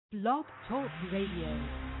Blog Talk Radio.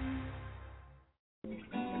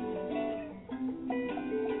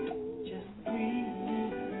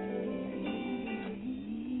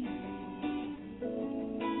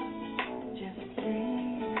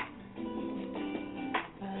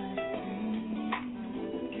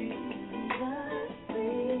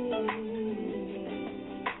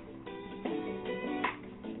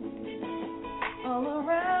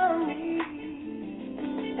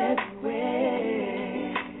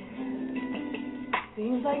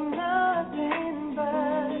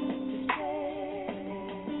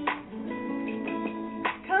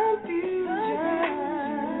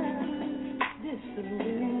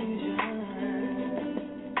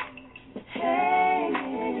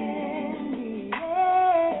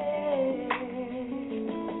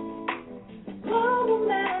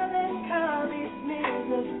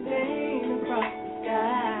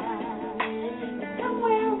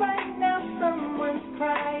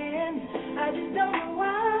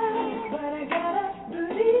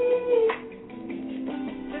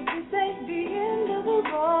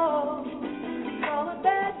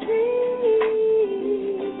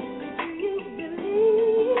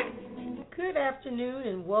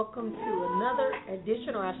 Welcome to another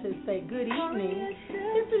edition, or I should say good evening.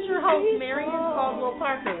 This is your host, Marian Caldwell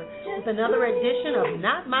with another edition of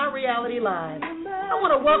Not My Reality Live. I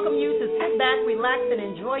want to welcome you to sit back, relax, and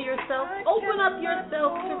enjoy yourself. Open up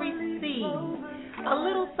yourself to receive a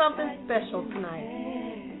little something special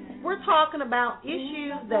tonight. We're talking about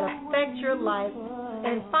issues that affect your life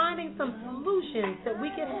and finding some solutions that we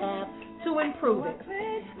can have to improve it.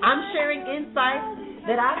 I'm sharing insights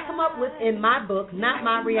that I've come up with in my book, Not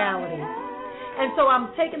My Reality. And so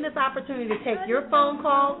I'm taking this opportunity to take your phone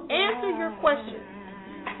calls, answer your questions.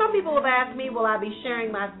 Some people have asked me, will I be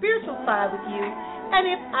sharing my spiritual side with you? And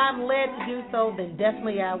if I'm led to do so, then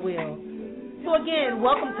definitely I will. So again,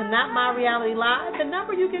 welcome to Not My Reality Live. The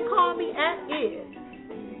number you can call me at is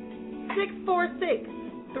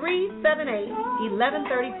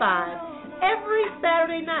 646-378-1135 every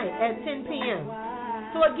Saturday night at 10 p.m.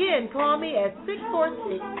 So again, call me at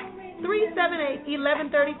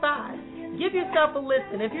 646-378-1135. Give yourself a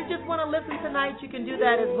listen. If you just want to listen tonight, you can do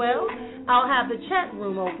that as well. I'll have the chat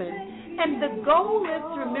room open. And the goal is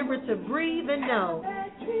to remember to breathe and know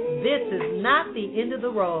this is not the end of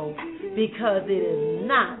the road, because it is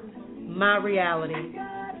not my reality.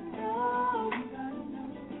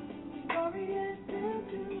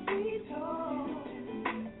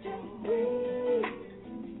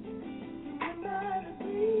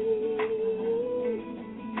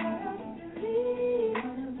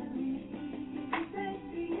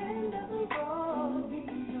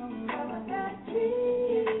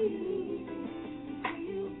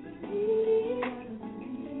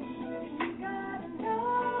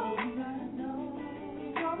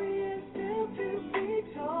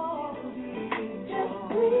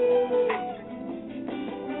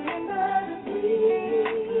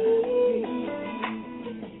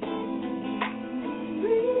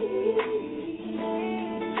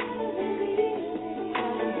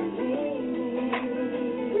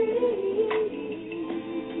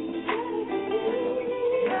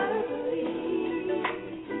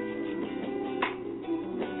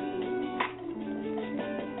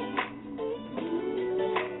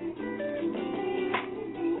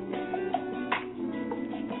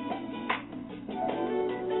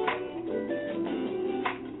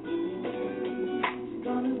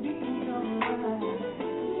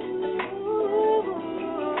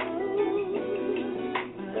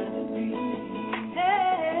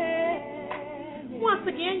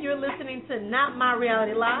 Not My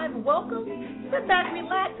Reality Live. Welcome. Sit back,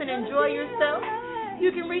 relax, and enjoy yourself.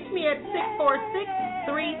 You can reach me at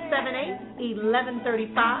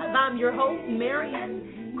 646-378-1135. I'm your host,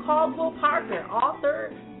 Marian Caldwell Parker,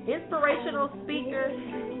 author, inspirational speaker,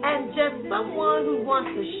 and just someone who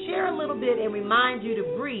wants to share a little bit and remind you to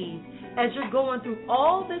breathe as you're going through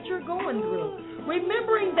all that you're going through.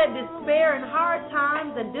 Remembering that despair and hard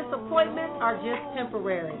times and disappointment are just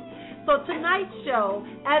temporary. So tonight's show,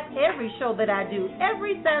 as every show that I do,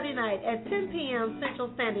 every Saturday night at 10 p.m. Central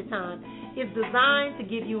Standard Time, is designed to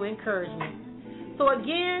give you encouragement. So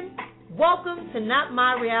again, welcome to Not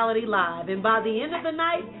My Reality Live. And by the end of the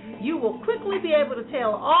night, you will quickly be able to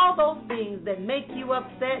tell all those things that make you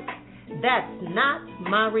upset, that's not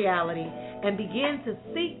my reality, and begin to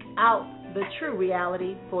seek out the true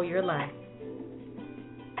reality for your life.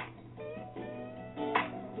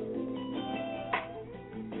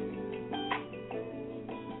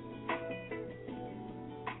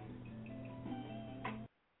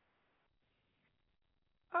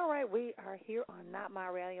 We are are here on Not My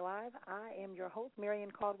Reality Live. I am your host,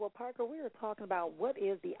 Marrian Caldwell Parker. We are talking about what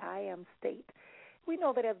is the I am state. We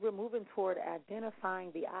know that as we're moving toward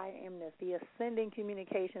identifying the IAMness, the ascending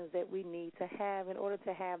communications that we need to have in order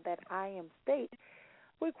to have that I am state,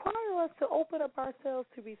 require us to open up ourselves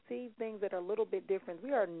to receive things that are a little bit different.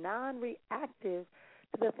 We are non-reactive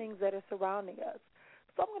to the things that are surrounding us.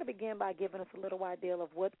 So I'm going to begin by giving us a little idea of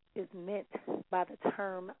what is meant by the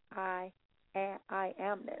term I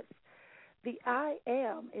amness. The I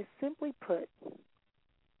am is simply put,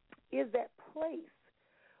 is that place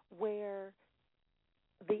where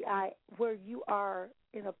where you are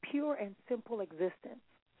in a pure and simple existence.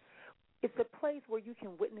 It's a place where you can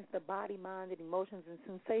witness the body, mind, and emotions and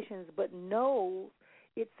sensations, but knows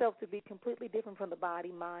itself to be completely different from the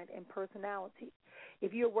body, mind, and personality.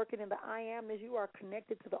 If you're working in the I amness, you are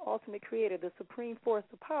connected to the ultimate creator, the supreme force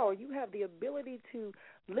of power. You have the ability to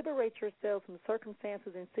liberate yourself from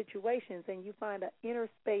circumstances and situations, and you find an inner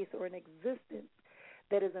space or an existence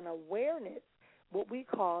that is an awareness, what we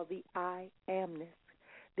call the I amness.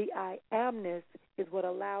 The I amness is what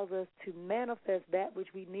allows us to manifest that which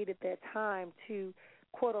we need at that time to,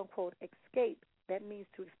 quote-unquote, escape. That means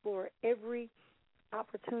to explore every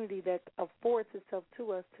opportunity that affords itself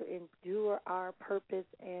to us to endure our purpose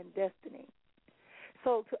and destiny.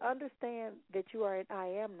 So to understand that you are in I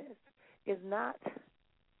amness is not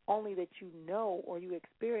only that you know or you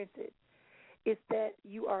experience it, it's that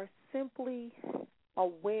you are simply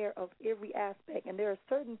aware of every aspect, and there are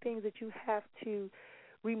certain things that you have to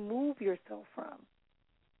remove yourself from.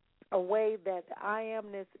 A way that the I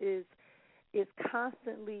amness is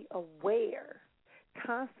constantly aware,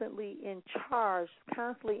 constantly in charge,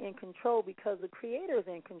 constantly in control, because the Creator is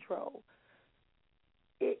in control.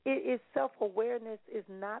 Self-awareness is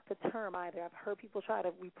not the term either. I've heard people try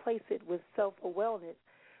to replace it with self-awareness,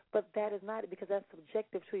 but that is not it, because that's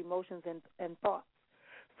subjective to emotions and thoughts.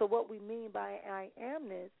 So what we mean by I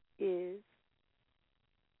amness is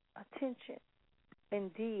attention.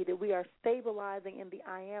 Indeed, we are stabilizing in the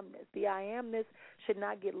I amness. The I amness should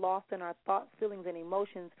not get lost in our thoughts, feelings, and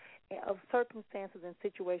emotions of circumstances and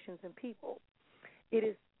situations and people. It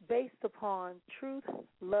is based upon truth,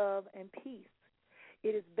 love, and peace.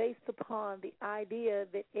 It is based upon the idea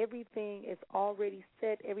that everything is already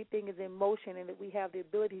set, everything is in motion, and that we have the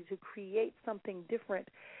ability to create something different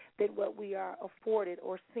than what we are afforded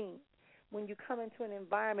or seen. When you come into an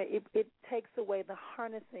environment, it takes away the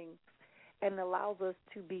harnessing and allows us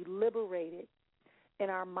to be liberated in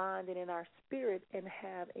our mind and in our spirit and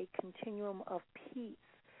have a continuum of peace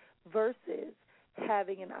versus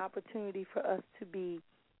having an opportunity for us to be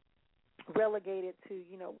relegated to,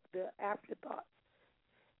 the afterthoughts.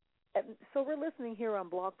 And so we're listening here on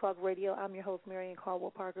Blog Talk Radio. I'm your host, Marrian Caldwell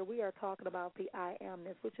Parker. We are talking about the I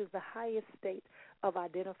amness, which is the highest state of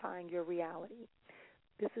identifying your reality.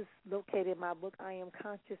 This is located in my book, I Am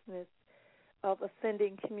Consciousness of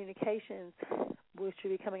Ascending Communications, which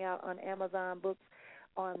will be coming out on Amazon Books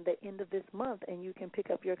on the end of this month, and you can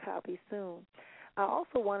pick up your copy soon. I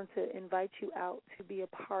also wanted to invite you out to be a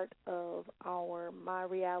part of our My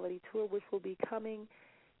Reality Tour, which will be coming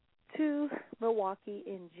to Milwaukee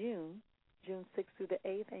in June 6th through the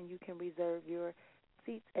 8th, and you can reserve your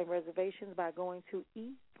seats and reservations by going to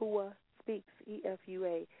EFUA Speaks,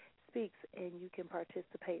 EFUA Speaks, and you can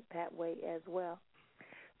participate that way as well.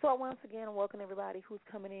 So once again, welcome everybody who's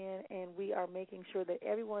coming in, and we are making sure that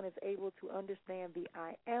everyone is able to understand the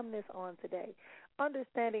I amness on today,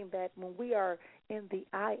 understanding that when we are in the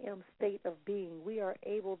I am state of being, we are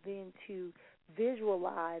able then to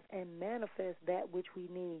visualize and manifest that which we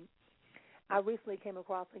need. I recently came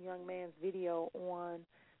across a young man's video on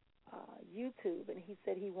YouTube, and he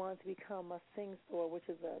said he wanted to become a sing-store, which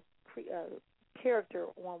is a character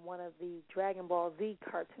on one of the Dragon Ball Z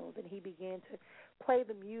cartoons, and he began to play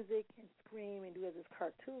the music and scream and do as his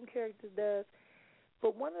cartoon character does.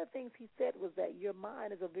 But one of the things he said was that your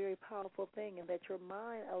mind is a very powerful thing, and that your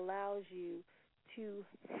mind allows you to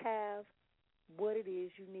have what it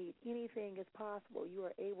is you need. Anything is possible. You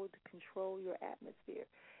are able to control your atmosphere.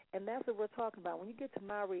 And that's what we're talking about. When you get to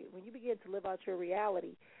when you begin to live out your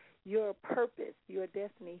reality, your purpose, your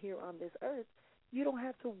destiny here on this earth, you don't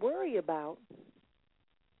have to worry about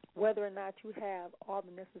whether or not you have all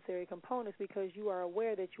the necessary components, because you are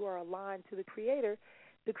aware that you are aligned to the Creator.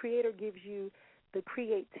 The Creator gives you the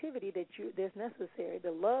creativity that's necessary,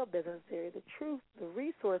 the love that's necessary, the truth, the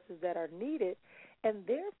resources that are needed, and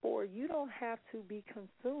therefore you don't have to be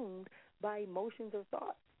consumed by emotions or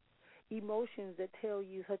thoughts. Emotions that tell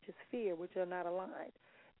you, such as fear, which are not aligned,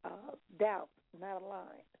 doubt, not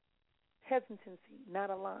aligned, hesitancy, not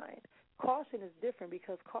aligned, Caution is different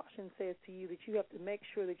because caution says to you that you have to make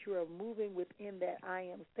sure that you are moving within that I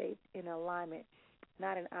am state in alignment,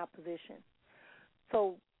 not in opposition.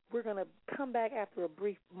 So we're going to come back after a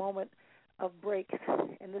brief moment of break,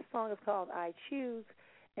 and this song is called I Choose,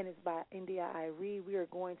 and it's by India Irie. We are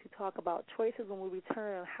going to talk about choices when we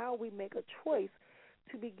return on how we make a choice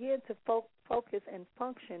to begin to focus and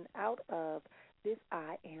function out of this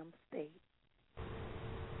I am state.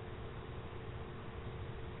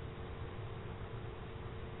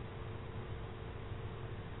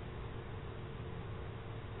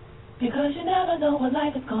 Because you never know what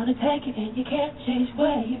life is gonna take you, and you can't change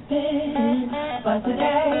where you've been. But today,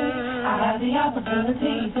 I have the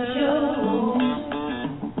opportunity to choose.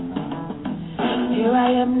 Here I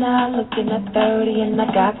am now looking at 30, and I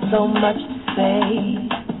got so much to say.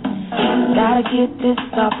 Gotta get this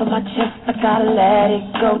off of my chest, I gotta let it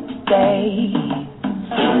go today.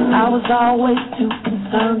 I was always too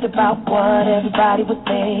concerned about what everybody would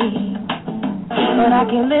think. But I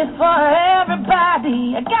can live for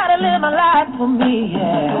everybody. I gotta live my life for me,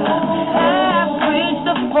 yeah. I've reached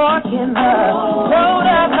the fork in the road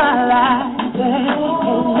of my life, yeah.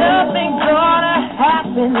 Ain't nothing gonna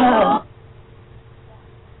happen, no.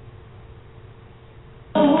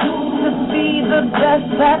 To be the best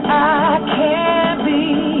that I can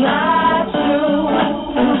be, I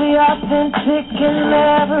choose to be authentic in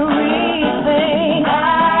everything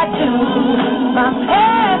I do. My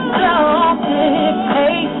past don't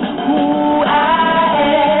dictate who I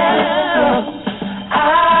am.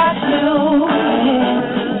 I choose.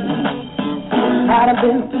 I've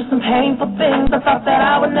been through some painful things I thought that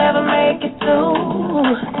I would never make it through.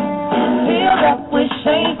 Filled up with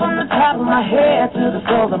shame from the top of my head to the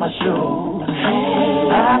soles of my shoes.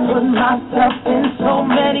 I put myself in so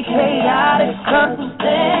many chaotic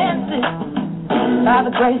circumstances. By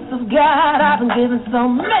the grace of God, I've been given so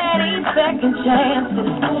many second chances.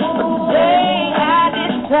 But today I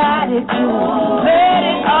decided to let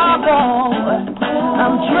it all go.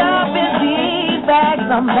 I'm dropping these bags,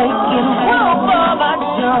 I'm making room for my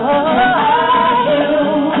joy.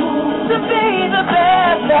 To be the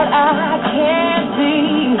best that I can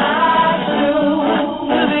be. I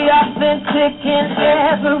choose to be authentic in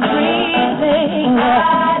everything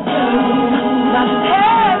I do. My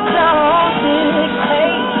past don't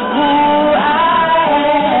dictate who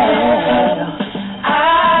I am.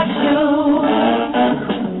 I choose.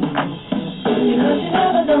 Because you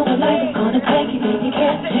never know what life is gonna take you, and you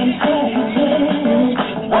can't change where you've been.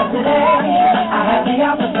 But today, I have the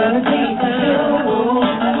opportunity to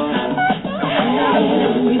choose.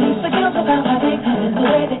 Release the guilt about my victims, the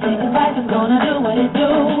way they think life is gonna do what it do.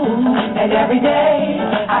 And every day,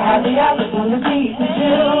 I have the opportunity to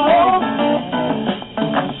choose.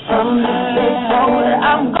 From this day forward,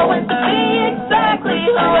 I'm going to be exactly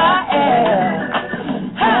who I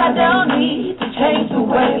am. I don't need to change the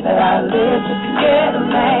way that I live just to get a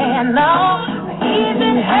man, no. I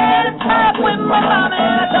even had a talk with my mama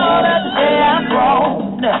and I told her today I'm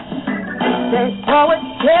grown. This day forward,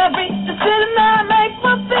 every decision I make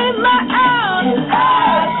will be my own. And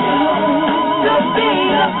I choose to be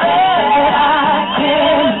the best that I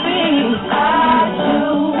can be. I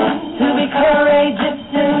choose to be courageous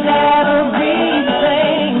in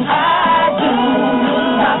everything I do.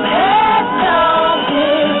 My past don't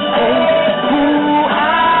dictate who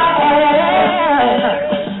I am.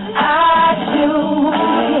 I choose,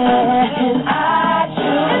 yeah, and I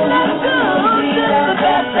choose to be the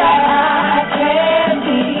best that I can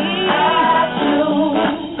be. I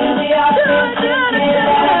choose to be authentic in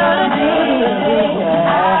everything.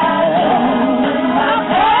 My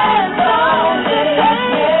past don't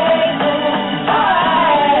dictate who I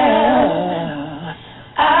am.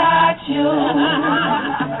 I choose.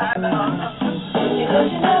 Because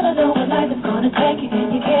you never know what life is gonna take you,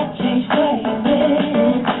 and you can't change where you've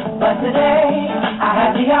been. But today, I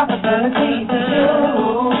have the opportunity to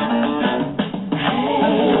choose.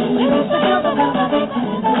 Release the guilt about my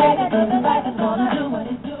victims, the way that life is gonna do what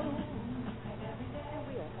it do.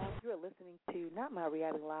 You're listening to Not My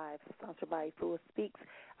Reality Live, sponsored by Fool Speaks.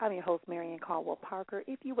 I'm your host, Marrian Caldwell Parker.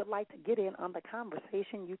 If you would like to get in on the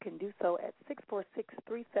conversation, you can do so at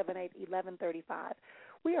 646-378-1135.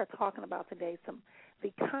 We are talking about today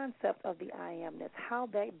the concept of the IAMness, how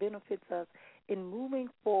that benefits us in moving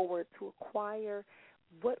forward to acquire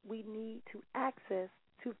what we need to access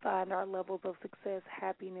to find our levels of success,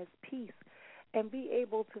 happiness, peace, and be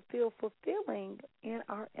able to feel fulfilling in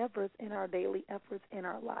our efforts, in our daily efforts in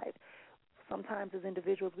our life. Sometimes as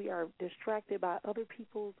individuals we are distracted by other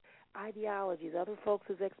people's ideologies, other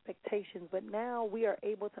folks' expectations, but now we are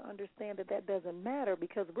able to understand that that doesn't matter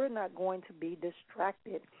because we're not going to be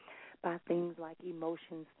distracted by things like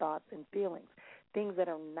emotions, thoughts, and feelings, things that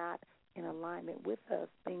are not in alignment with us,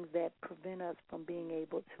 things that prevent us from being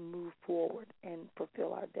able to move forward and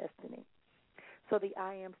fulfill our destiny. So the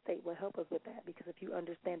I am state will help us with that, because if you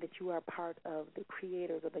understand that you are part of the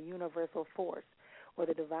creators of the universal force or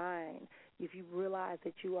the divine, if you realize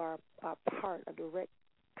that you are a part, a direct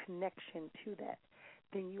connection to that,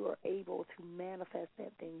 then you are able to manifest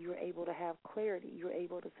that. Then you're able to have clarity. You're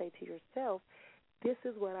able to say to yourself, this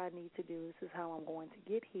is what I need to do. This is how I'm going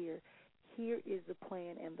to get here. Here is the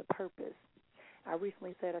plan and the purpose. I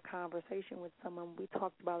recently had a conversation with someone. We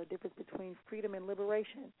talked about the difference between freedom and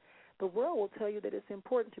liberation. The world will tell you that it's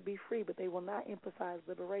important to be free, but they will not emphasize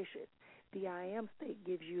liberation. The I am state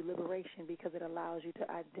gives you liberation because it allows you to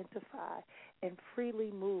identify and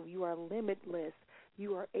freely move. You are limitless.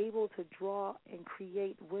 You are able to draw and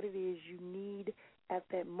create what it is you need at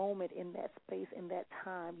that moment, in that space, in that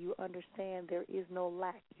time. You understand there is no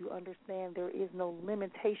lack. You understand there is no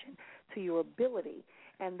limitation to your ability,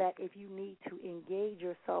 and that if you need to engage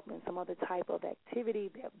yourself in some other type of activity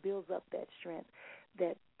that builds up that strength,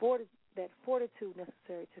 that fortitude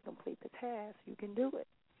necessary to complete the task, you can do it.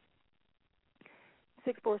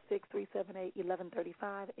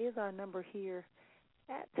 646-378-1135 is our number here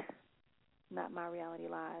at Not My Reality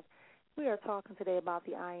Live. We are talking today about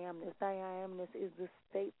the IAMness. The IAMness is the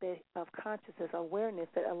state of consciousness, awareness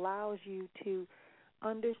that allows you to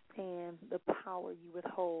understand the power you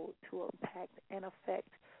withhold to impact and affect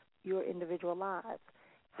your individual lives.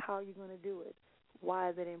 How are you going to do it? Why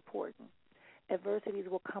is it important? Adversities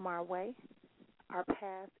will come our way. Our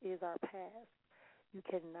past is our past. You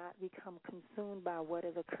cannot become consumed by what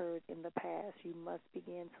has occurred in the past. You must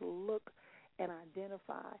begin to look and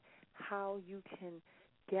identify how you can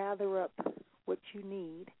gather up what you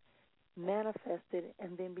need, manifest it,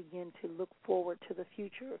 and then begin to look forward to the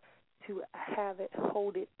future, to have it,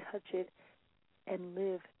 hold it, touch it, and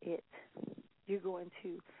live it. You're going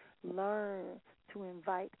to learn to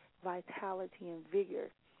invite vitality and vigor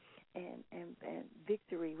and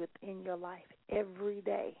victory within your life every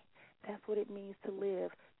day. That's what it means to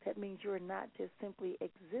live. That means you're not just simply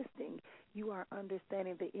existing. You are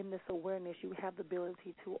understanding that in this awareness you have the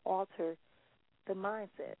ability to alter the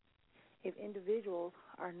mindset. If individuals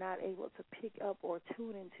are not able to pick up or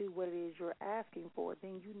tune into what it is you're asking for,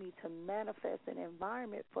 then you need to manifest an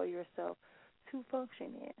environment for yourself to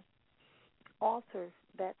function in. Alter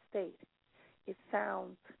that state. It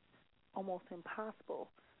sounds almost impossible,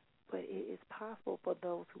 but it is possible for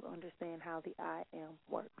those who understand how the I am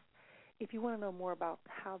works. If you want to know more about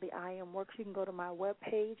how the I am works, you can go to my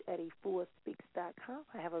webpage at efuaspeaks.com.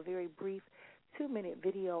 I have a very brief 2-minute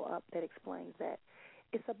video up that explains that.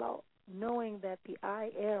 It's about knowing that the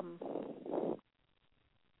I am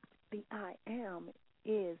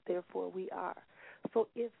is, therefore we are. So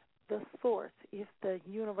if the source, if the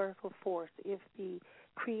universal force, if the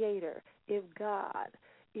creator, if God,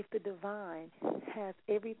 if the divine has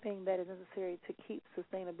everything that is necessary to keep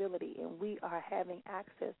sustainability, and we are having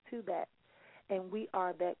access to that, and we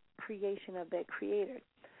are that creation of that creator,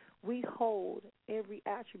 we hold every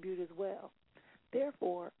attribute as well.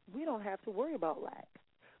 Therefore, we don't have to worry about lack.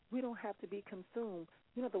 We don't have to be consumed.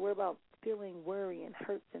 We don't have to worry about feeling worry and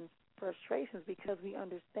hurts and frustrations, because we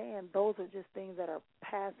understand those are just things that are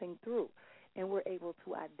passing through, and we're able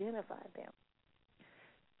to identify them.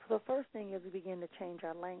 So the first thing is we begin to change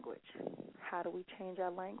our language. How do we change our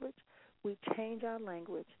language? We change our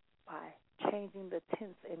language by changing the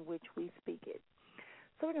tense in which we speak it.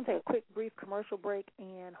 So we're going to take a quick, brief commercial break,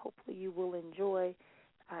 and hopefully you will enjoy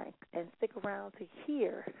and stick around to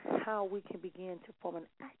hear how we can begin to form an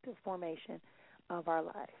active formation of our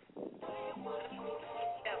life.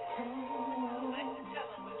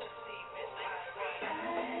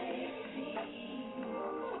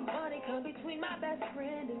 Money come between my best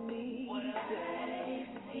friend and me.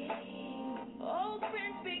 Old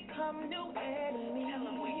friends become new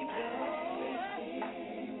enemies.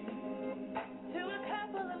 To a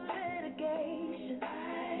couple of litigations,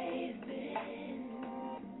 I've been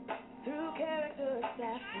through character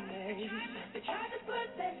assassination. They tried to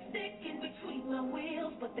put that stick in between my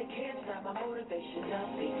wheels, but they can't stop my motivation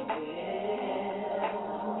of being real.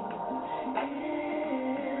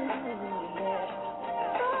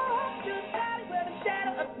 Where the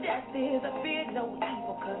shadow of death is, I fear no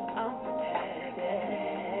evil, 'cause I'm protected.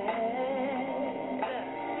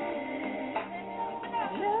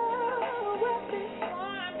 No weapon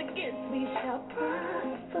formed against me shall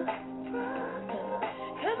prosper.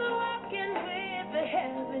 'Cause I'm walking with the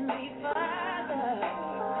Heavenly Father.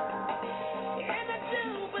 And I do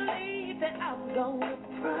believe that I'm gonna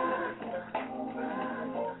prosper.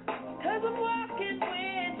 'Cause I'm walking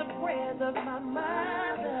with the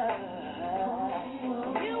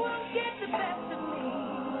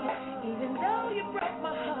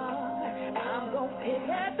pick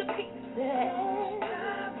up the pieces.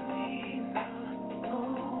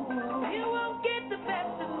 You won't get the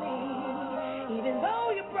best of me, even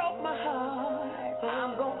though you broke my heart.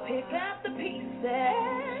 I'm gonna pick up the pieces.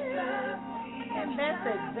 And that's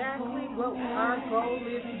exactly what our goal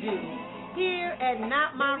is to do here at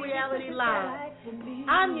Not My Reality Live.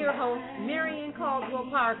 I'm your host, Marrian Caldwell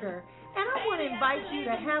Parker, and I want to invite you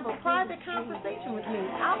to have a private conversation with me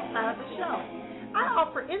outside the show. I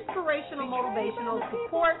offer inspirational, motivational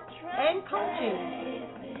support and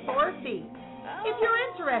coaching for a fee. If you're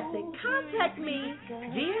interested, contact me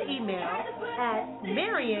via email at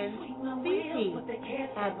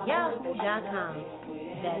mariancp@yahoo.com.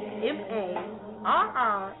 That's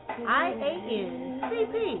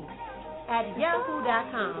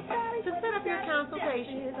MARRIANCP@yahoo.com to set up your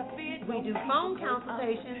consultation. We do phone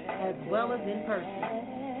consultations as well as in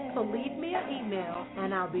person. So leave me an email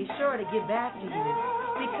and I'll be sure to get back to you,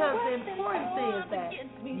 because the important thing is that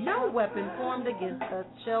no weapon formed against us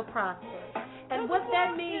shall prosper. And what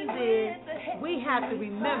that means is we have to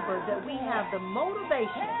remember that we have the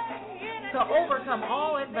motivation to overcome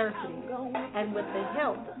all adversity. And with the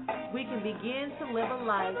help, we can begin to live a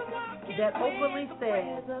life that openly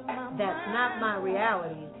says, that's not my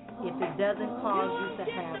reality, if it doesn't cause you to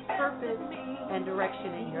have purpose and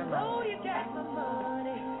direction in your life.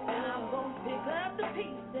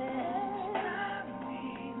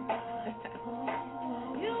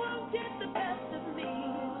 You won't get the best of me,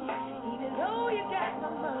 even though you got my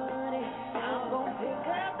money. I'm gonna pick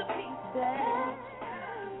up the pieces.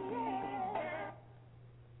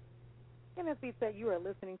 And as we said, you are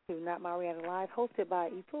listening to Not My Reality Live, hosted by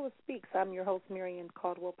Ifua Speaks. I'm your host, Marrian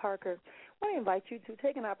Caldwell Parker. I want to invite you to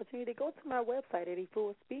take an opportunity to go to my website at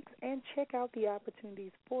Ifua Speaks and check out the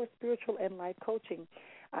opportunities for spiritual and life coaching.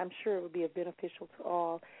 I'm sure it would be beneficial to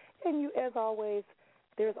all. And you, as always,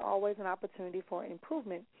 there's always an opportunity for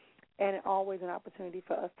improvement, and always an opportunity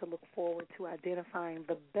for us to look forward to identifying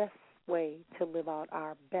the best way to live out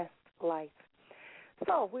our best life.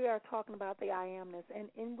 So we are talking about the IAMness,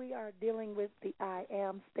 and we are dealing with the I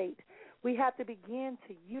am state. We have to begin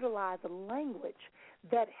to utilize a language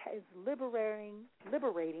that has liberating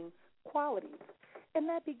qualities, and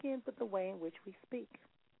that begins with the way in which we speak.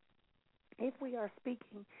 If we are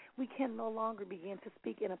speaking, we can no longer begin to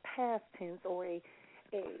speak in a past tense or we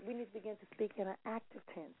need to begin to speak in an active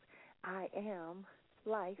tense. I am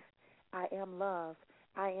life. I am love.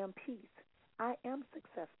 I am peace. I am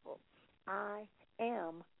successful. I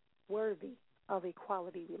am worthy of a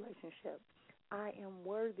quality relationship. I am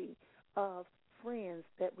worthy of friends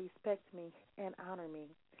that respect me and honor me.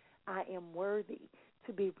 I am worthy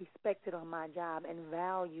to be respected on my job and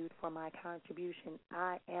valued for my contribution.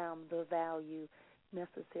 I am the value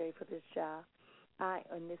necessary for this job.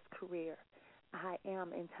 In this career. I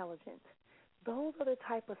am intelligent. Those are the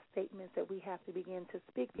type of statements that we have to begin to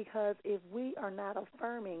speak, because if we are not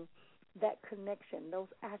affirming that connection, those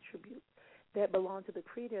attributes that belong to the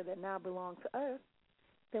Creator that now belong to us,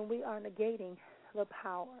 then we are negating the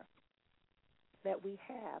power that we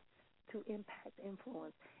have to impact,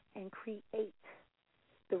 influence, and create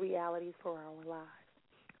the realities for our lives.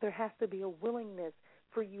 There has to be a willingness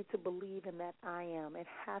for you to believe in that I am. It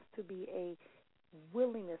has to be a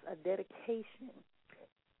willingness, a dedication.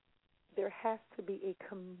 There has to be a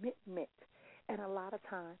commitment. And a lot of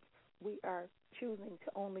times we are choosing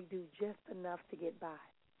to only do just enough to get by.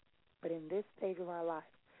 But in this stage of our life,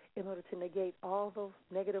 in order to negate all those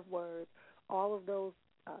negative words, all of those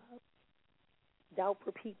doubt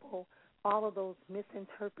for people, all of those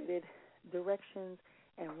misinterpreted directions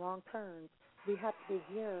and wrong turns, we have to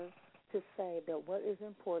begin to say that what is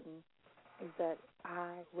important is that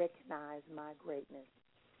I recognize my greatness.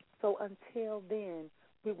 So until then,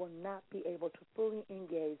 we will not be able to fully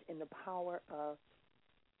engage in the power of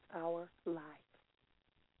our life.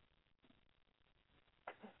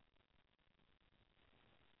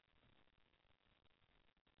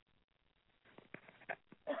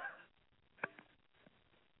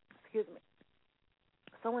 Excuse me.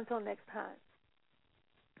 So until next time,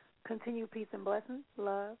 continue peace and blessings,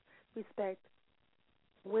 love, respect,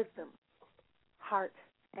 wisdom, heart,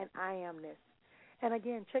 and I amness. And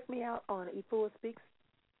again, check me out on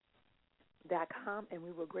IfuaSpeaks.com, and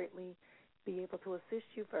we will greatly be able to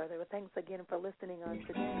assist you further. But thanks again for listening on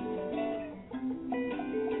today.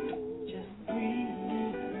 Just breathe.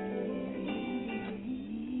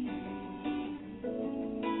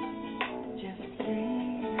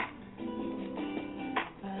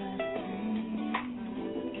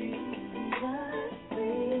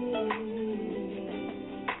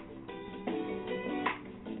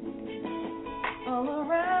 All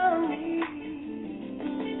around me,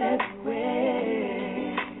 everywhere.